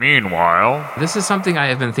Meanwhile, this is something I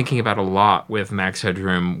have been thinking about a lot with Max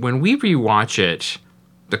Headroom. When we rewatch it,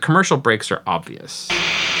 the commercial breaks are obvious.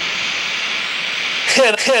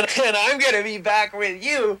 And I'm going to be back with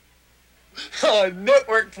you on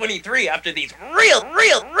Network 23 after these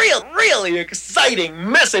really exciting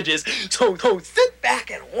messages. So sit back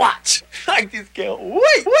and watch. I just can't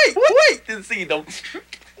wait to see them.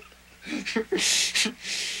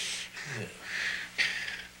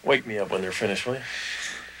 Wake me up when they're finished, will you?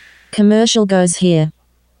 Commercial goes here.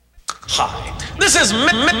 Hi, this is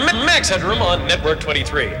Max Headroom on Network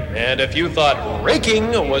 23. And if you thought raking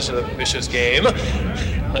was a vicious game,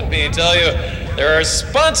 let me tell you, there are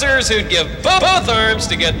sponsors who'd give both arms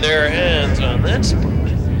to get their hands on that spot.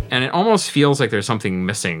 And it almost feels like there's something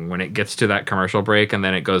missing when it gets to that commercial break and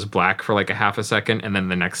then it goes black for like a half a second and then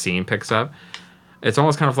the next scene picks up. It's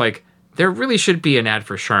almost kind of like there really should be an ad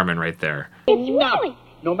for Charmin right there. It's really...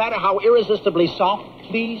 No matter how irresistibly soft,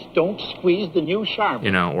 please don't squeeze the new Charmin.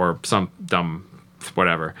 You know, or some dumb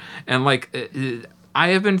whatever. And like, I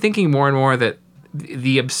have been thinking more and more that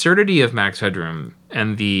the absurdity of Max Headroom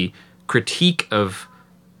and the critique of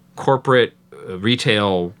corporate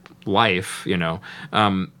retail life, you know,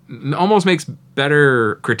 almost makes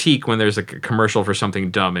better critique when there's a commercial for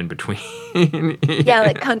something dumb in between. Yeah,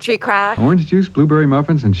 like Country Crock. Orange juice, blueberry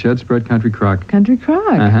muffins, and shed spread Country Crock. Country Crock?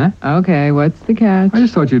 Uh-huh. Okay, what's the catch? I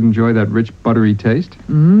just thought you'd enjoy that rich, buttery taste.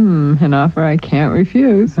 An offer I can't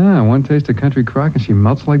refuse. One taste of Country Crock and she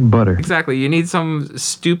melts like butter. Exactly. You need some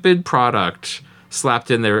stupid product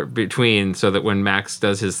slapped in there between so that when Max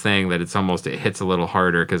does his thing that it hits a little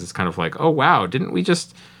harder because it's kind of like, oh, wow, didn't we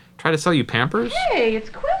just try to sell you Pampers? Hey, it's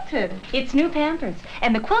quilted. It's new Pampers.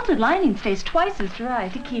 And the quilted lining stays twice as dry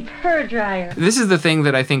to keep her drier. This is the thing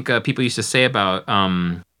that I think people used to say about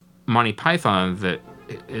Monty Python that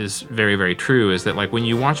is very, very true, is that like when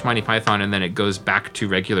you watch Monty Python and then it goes back to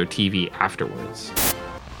regular TV afterwards.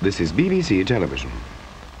 This is BBC Television.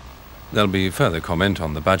 There'll be further comment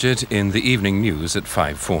on the budget in the evening news at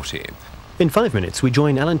 5:40. In 5 minutes, we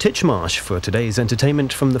join Alan Titchmarsh for today's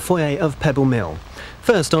entertainment from the foyer of Pebble Mill.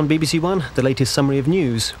 First on BBC One, the latest summary of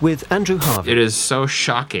news with Andrew Harvey. It is so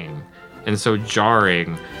shocking and so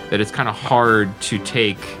jarring that it's kind of hard to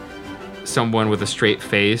take someone with a straight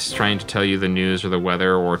face trying to tell you the news or the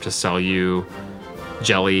weather or to sell you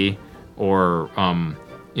jelly or,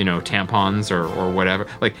 tampons or whatever.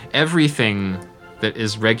 Like, everything that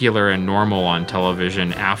is regular and normal on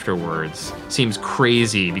television afterwards seems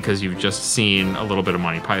crazy because you've just seen a little bit of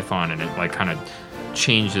Monty Python and it like kind of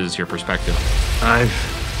changes your perspective. I've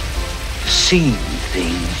seen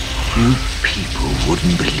things you people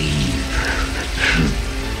wouldn't believe.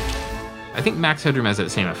 I think Max Headroom has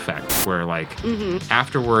that same effect where like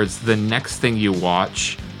afterwards the next thing you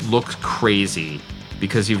watch looks crazy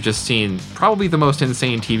because you've just seen probably the most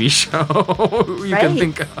insane TV show you can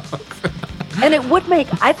think of. And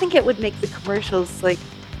I think it would make the commercials, like,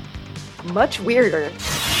 much weirder.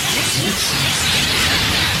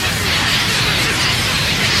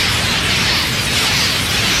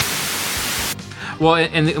 Well,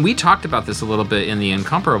 and we talked about this a little bit in the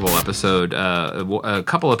Incomparable episode. A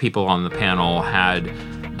couple of people on the panel had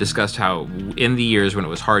discussed how in the years when it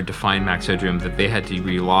was hard to find Max Headroom that they had to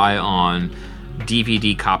rely on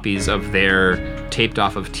DVD copies of their taped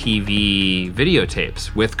off of TV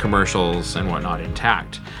videotapes with commercials and whatnot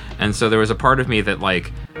intact. And so there was a part of me that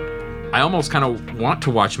like, I almost kind of want to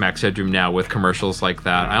watch Max Headroom now with commercials like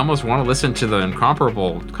that. I almost want to listen to the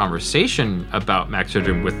Incomparable conversation about Max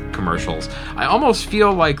Headroom with commercials. I almost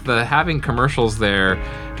feel like the having commercials there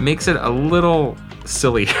makes it a little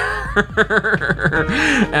silly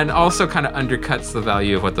and also kind of undercuts the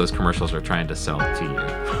value of what those commercials are trying to sell to you.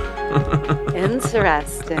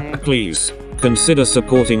 Interesting. Please consider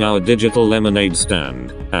supporting our digital lemonade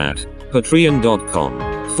stand at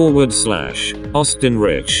patreon.com/Austin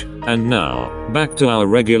Rich. And now, back to our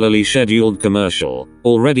regularly scheduled commercial,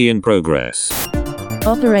 already in progress.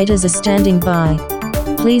 Operators are standing by.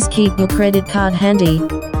 Please keep your credit card handy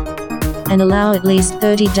and allow at least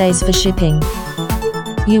 30 days for shipping.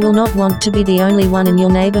 You will not want to be the only one in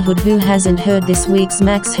your neighborhood who hasn't heard this week's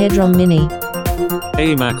Max Headroom Mini.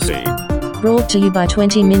 Hey Maxi. Brought to you by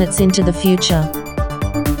 20 minutes into the future.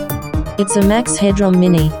 It's a Max Headroom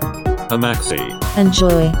Mini. A Maxi.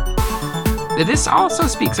 Enjoy. This also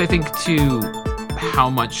speaks, I think, to how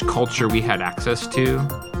much culture we had access to.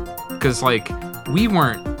 Because, like, we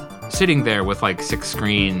weren't sitting there with, like, 6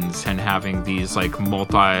 screens and having these, like,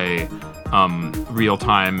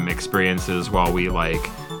 real-time experiences while we, like,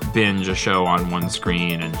 binge a show on one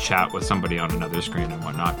screen and chat with somebody on another screen and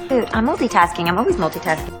whatnot. Dude, I'm multitasking. I'm always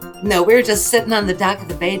multitasking. No, we were just sitting on the dock of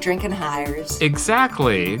the bay drinking hires.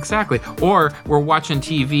 Exactly. Or we're watching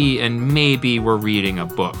TV and maybe we're reading a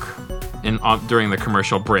book during the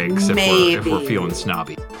commercial breaks if we're feeling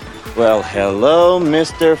snobby. Well, hello,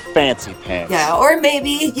 Mr. Fancy Pants. Yeah, or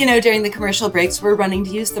maybe, during the commercial breaks, we're running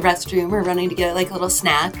to use the restroom or running to get like a little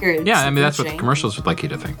snack or yeah, I mean, that's what the commercials would like you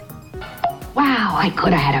to think. Wow, I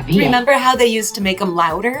could have had a beer. Remember how they used to make them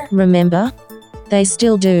louder? Remember? They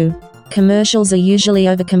still do. Commercials are usually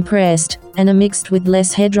overcompressed and are mixed with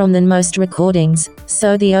less headroom than most recordings,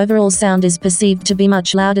 so the overall sound is perceived to be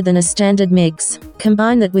much louder than a standard mix.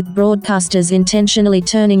 Combine that with broadcasters intentionally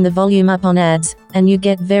turning the volume up on ads, and you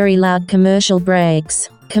get very loud commercial breaks.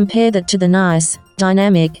 Compare that to the nice,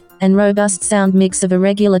 dynamic, and robust sound mix of a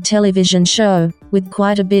regular television show, with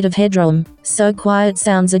quite a bit of headroom, so quiet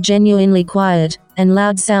sounds are genuinely quiet, and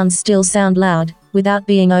loud sounds still sound loud, without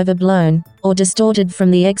being overblown, or distorted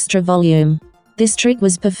from the extra volume. This trick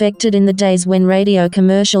was perfected in the days when radio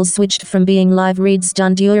commercials switched from being live reads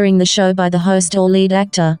done during the show by the host or lead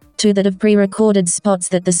actor, to that of pre-recorded spots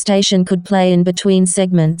that the station could play in between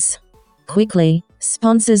segments. Quickly,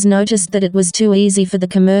 sponsors noticed that it was too easy for the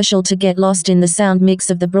commercial to get lost in the sound mix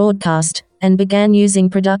of the broadcast, and began using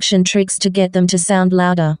production tricks to get them to sound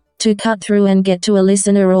louder, to cut through and get to a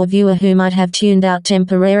listener or viewer who might have tuned out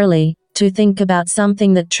temporarily, to think about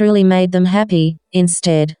something that truly made them happy,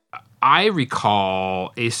 instead. I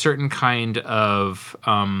recall a certain kind of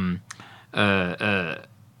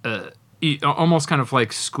almost kind of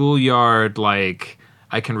like schoolyard, like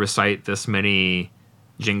I can recite this many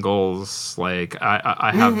jingles, like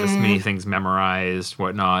I have this many things memorized,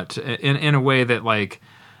 whatnot, in a way that like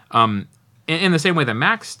in the same way that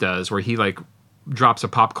Max does, where he like drops a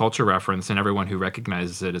pop culture reference and everyone who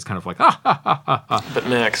recognizes it is kind of like, ah, ha, ha, ha, ha. But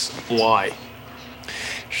Max, why?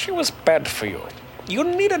 She was bad for you. You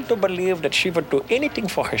needed to believe that she would do anything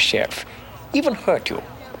for herself, even hurt you.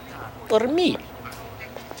 Or me.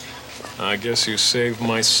 I guess you saved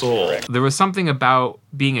my soul. There was something about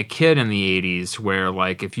being a kid in the 80s where,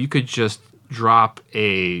 like, if you could just drop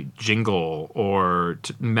a jingle or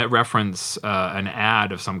reference an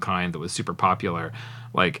ad of some kind that was super popular,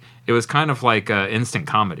 like, it was kind of like instant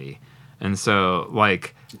comedy. And so,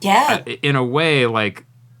 like, yeah, in a way, like,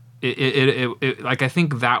 it like, I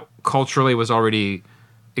think that culturally was already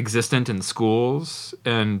existent in schools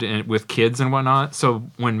and with kids and whatnot. So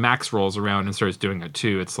when Max rolls around and starts doing it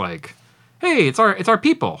too, it's like, hey, it's our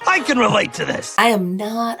people. I can relate to this. I am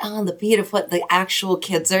not on the beat of what the actual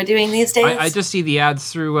kids are doing these days. I just see the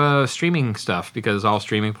ads through streaming stuff, because all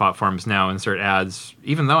streaming platforms now insert ads,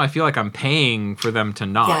 even though I feel like I'm paying for them to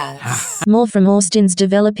not. Yes. More from Austin's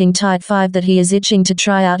developing Type 5 that he is itching to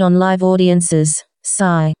try out on live audiences.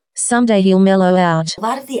 Sigh. Someday he'll mellow out. A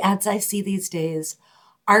lot of the ads I see these days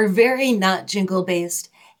are very not jingle based,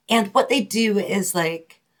 and what they do is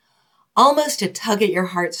like almost a tug at your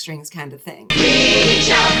heartstrings kind of thing.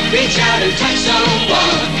 Reach out and touch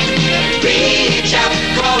someone. Reach out,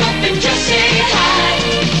 call up and just say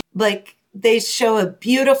hi. Like, they show a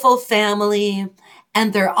beautiful family,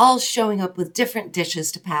 and they're all showing up with different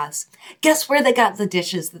dishes to pass. Guess where they got the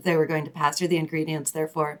dishes that they were going to pass, or the ingredients,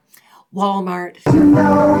 therefore? Walmart. You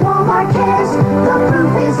know Walmart cares. The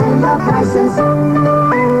proof is in the prices.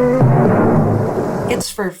 It's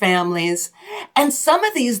for families. And some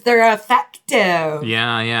of these, they're effective.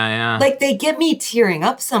 Yeah. Like, they get me tearing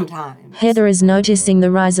up sometimes. Heather is noticing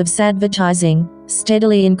the rise of sadvertising,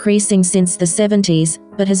 steadily increasing since the 70s,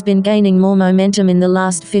 but has been gaining more momentum in the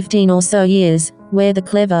last 15 or so years, where the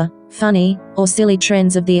clever, funny, or silly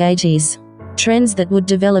trends of the 80s, trends that would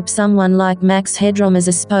develop someone like Max Headroom as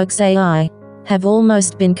a spokes AI, have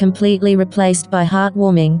almost been completely replaced by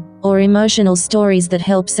heartwarming, or emotional stories that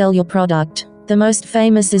help sell your product. The most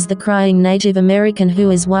famous is the crying Native American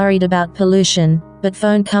who is worried about pollution, but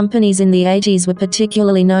phone companies in the 80s were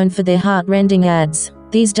particularly known for their heart-rending ads.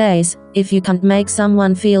 These days, if you can't make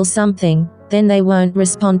someone feel something, then they won't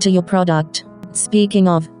respond to your product. Speaking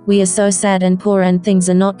of, we are so sad and poor and things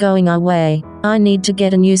are not going our way. I need to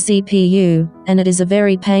get a new CPU, and it is a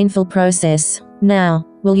very painful process. Now,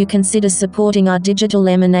 will you consider supporting our digital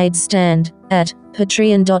lemonade stand at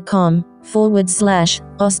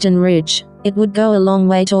patreon.com/Austin Rich? It would go a long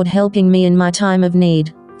way toward helping me in my time of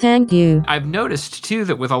need. Thank you. I've noticed too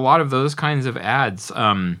that with a lot of those kinds of ads,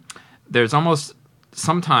 there's almost,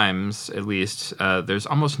 sometimes at least, there's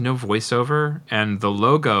almost no voiceover, and the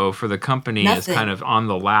logo for the company is kind of on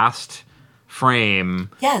the last frame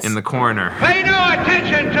in the corner. Pay no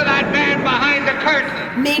attention to that man behind the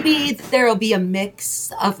curtain. Maybe there'll be a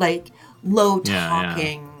mix of like low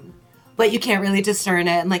talking, but you can't really discern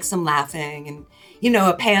it, and like some laughing, and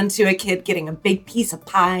a pan to a kid getting a big piece of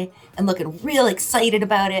pie and looking real excited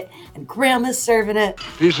about it, and Grandma's serving it.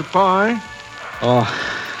 Piece of pie? Oh,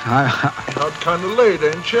 Out kind of late,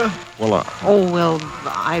 ain't you? well, Well,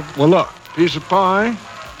 look, piece of pie.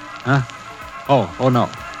 huh? Oh, no.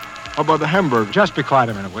 How about the hamburger? Just be quiet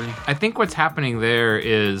a minute, will you? I think what's happening there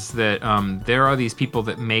is that there are these people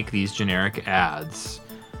that make these generic ads,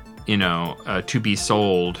 to be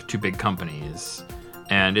sold to big companies.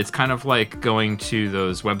 And it's kind of like going to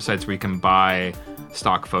those websites where you can buy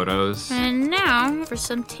stock photos. And now for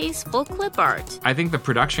some tasteful clip art. I think the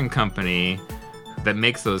production company that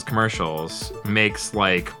makes those commercials makes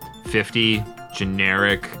like 50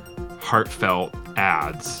 generic, heartfelt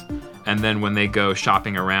ads. And then when they go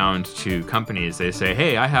shopping around to companies, they say,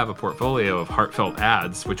 hey, I have a portfolio of heartfelt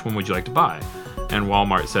ads. Which one would you like to buy? And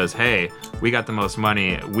Walmart says, hey, we got the most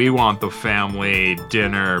money. We want the family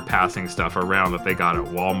dinner passing stuff around that they got at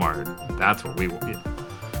Walmart. That's what we want.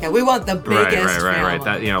 Yeah, we want the biggest Right.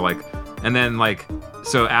 That, and then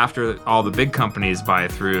so after all the big companies buy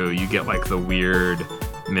through, you get like the weird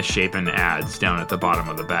misshapen ads down at the bottom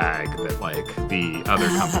of the bag that the other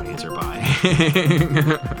companies are buying.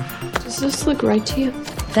 Does this look right to you?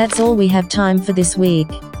 That's all we have time for this week.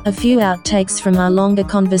 A few outtakes from our longer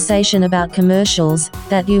conversation about commercials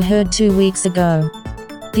that you heard 2 weeks ago.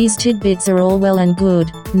 These tidbits are all well and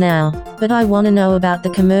good now, but I want to know about the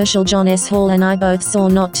commercial John S. Hall and I both saw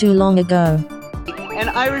not too long ago. An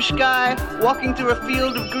Irish guy walking through a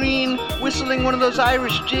field of green, whistling one of those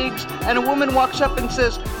Irish jigs, and a woman walks up and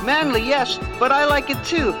says, "Manly, yes, but I like it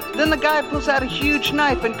too." Then the guy pulls out a huge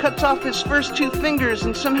knife and cuts off his first 2 fingers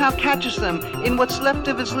and somehow catches them in what's left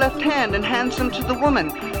of his left hand and hands them to the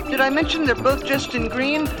woman. Did I mention they're both dressed in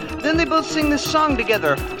green? Then they both sing this song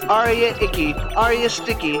together. Are ya icky? Are ya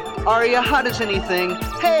sticky? Are ya hot as anything?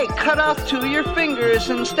 Hey, cut off 2 of your fingers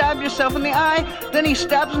and stab yourself in the eye. Then he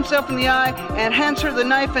stabs himself in the eye and hands her the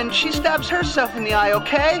knife and she stabs herself in the eye,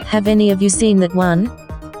 okay? Have any of you seen that one?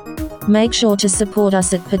 Make sure to support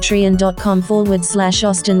us at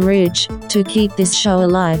patreon.com/Austin Ridge to keep this show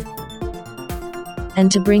alive and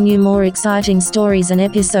to bring you more exciting stories and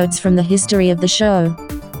episodes from the history of the show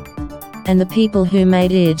and the people who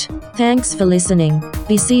made it. Thanks for listening.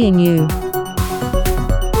 Be seeing you.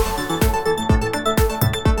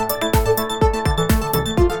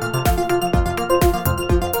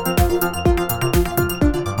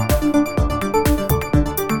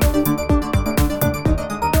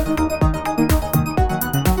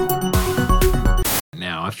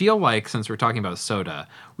 Now, I feel like since we're talking about soda,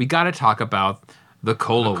 we got to talk about the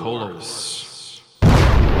Cola Wars.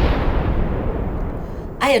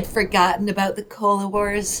 I had forgotten about the Cola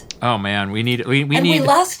Wars. Oh man, we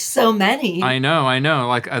lost so many. I know.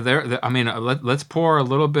 Let's pour a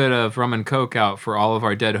little bit of rum and coke out for all of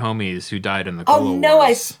our dead homies who died in the Cola Wars. Oh no,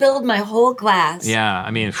 I spilled my whole glass. Yeah,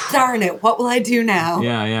 darn it, what will I do now?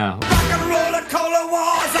 Yeah. Rock and roll the Cola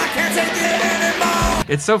Wars, I can't take it anymore.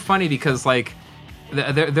 It's so funny because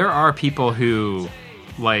there are people who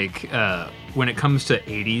when it comes to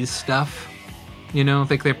 80s stuff,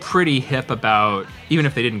 they're pretty hip about, even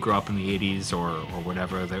if they didn't grow up in the 80s or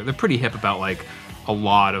whatever, they're pretty hip about a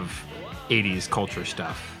lot of 80s culture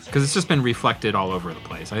stuff because it's just been reflected all over the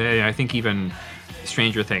place. I think even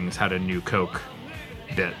Stranger Things had a new Coke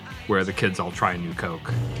bit where the kids all try new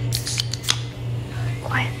Coke.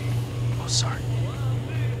 Quiet. Oh, sorry.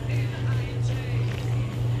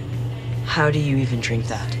 How do you even drink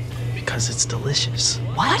that? Because it's delicious.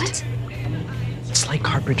 What? It's like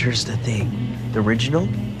Carpenter's The Thing. The original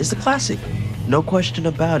is the classic, no question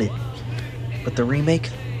about it. But the remake?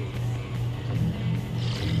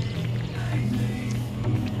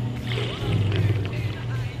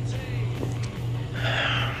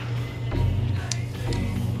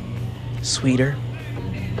 Sweeter,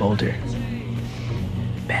 bolder,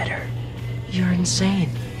 better. You're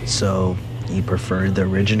insane. So, you prefer the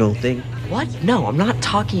original Thing? What? No, I'm not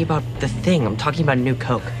talking about The Thing. I'm talking about New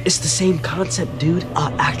Coke. It's the same concept, dude.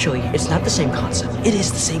 Actually, it's not the same concept. It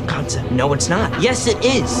is the same concept. No, it's not. Yes, it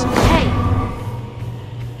is. Hey!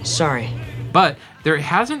 Sorry. But there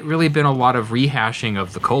hasn't really been a lot of rehashing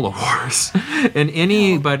of the Cola Wars in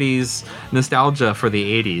anybody's nostalgia for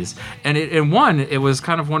the 80s. And it was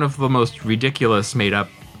kind of one of the most ridiculous made-up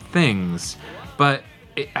things. But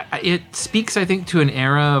it speaks, I think, to an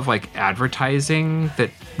era of advertising that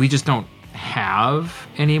we just don't have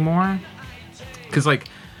anymore. Because I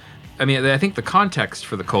think the context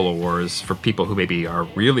for the Cola Wars, for people who maybe are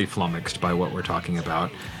really flummoxed by what we're talking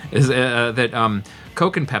about, is that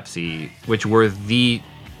Coke and Pepsi, which were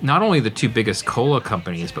not only the 2 biggest cola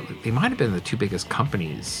companies, but they might have been the 2 biggest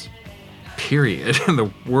companies, period, in the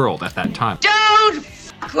world at that time. Don't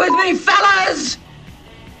f with me, fellas!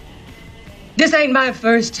 This ain't my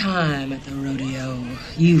first time at the rodeo.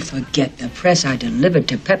 You forget the press I delivered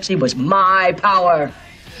to Pepsi was my power.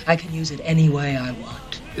 I can use it any way I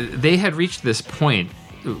want. They had reached this point,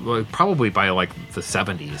 probably by like the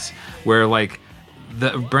 70s, where like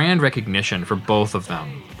the brand recognition for both of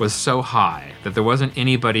them was so high that there wasn't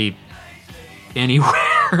anybody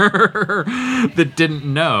anywhere that didn't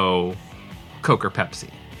know Coke or Pepsi.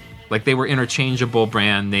 Like, they were interchangeable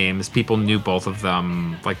brand names. People knew both of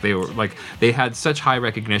them. They had such high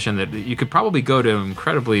recognition that you could probably go to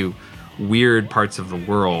incredibly weird parts of the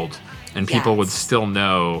world and people would still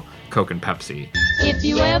know Coke and Pepsi. If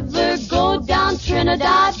you ever go down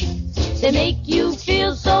Trinidad, they make you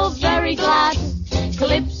feel so very glad.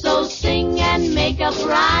 Calypso sing and make up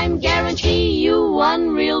rhyme, guarantee you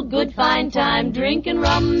one real good fine time drinking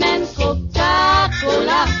rum and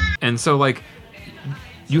Coca-Cola. And so, like,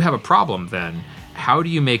 you have a problem then. How do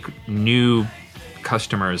you make new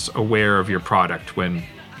customers aware of your product when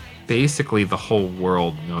basically the whole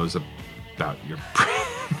world knows about your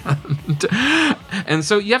brand? And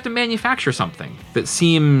so you have to manufacture something that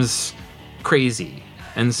seems crazy.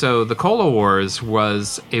 And so the Cola Wars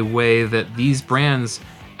was a way that these brands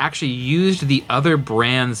actually used the other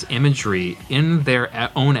brands' imagery in their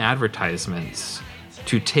own advertisements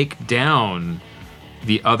to take down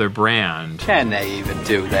the other brand. Can they even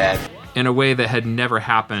do that? In a way that had never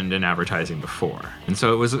happened in advertising before. And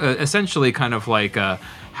so it was essentially kind of like,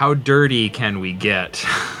 how dirty can we get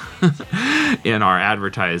in our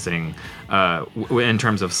advertising in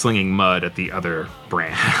terms of slinging mud at the other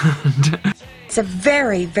brand? It's a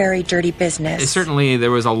very, very dirty business. Certainly, there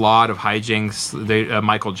was a lot of hijinks.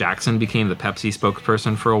 Michael Jackson became the Pepsi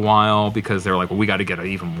spokesperson for a while because they were like, well, we got to get an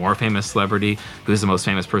even more famous celebrity. Who's the most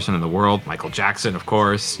famous person in the world? Michael Jackson, of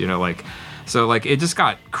course. You know, like, so like it just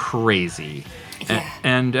got crazy. Yeah.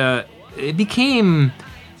 And it became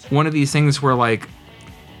one of these things where like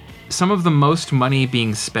some of the most money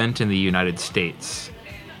being spent in the United States,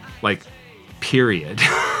 like, period,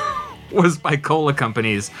 was by cola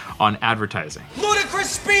companies on advertising.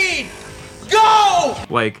 Ludicrous speed! Go!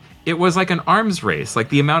 Like, it was like an arms race. Like,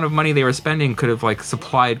 the amount of money they were spending could have, like,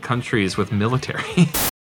 supplied countries with military.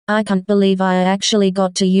 I can't believe I actually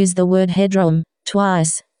got to use the word headroom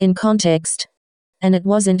twice in context. And it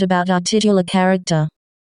wasn't about our titular character.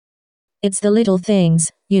 It's the little things,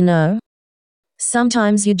 you know?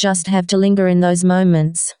 Sometimes you just have to linger in those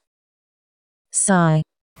moments. Sigh.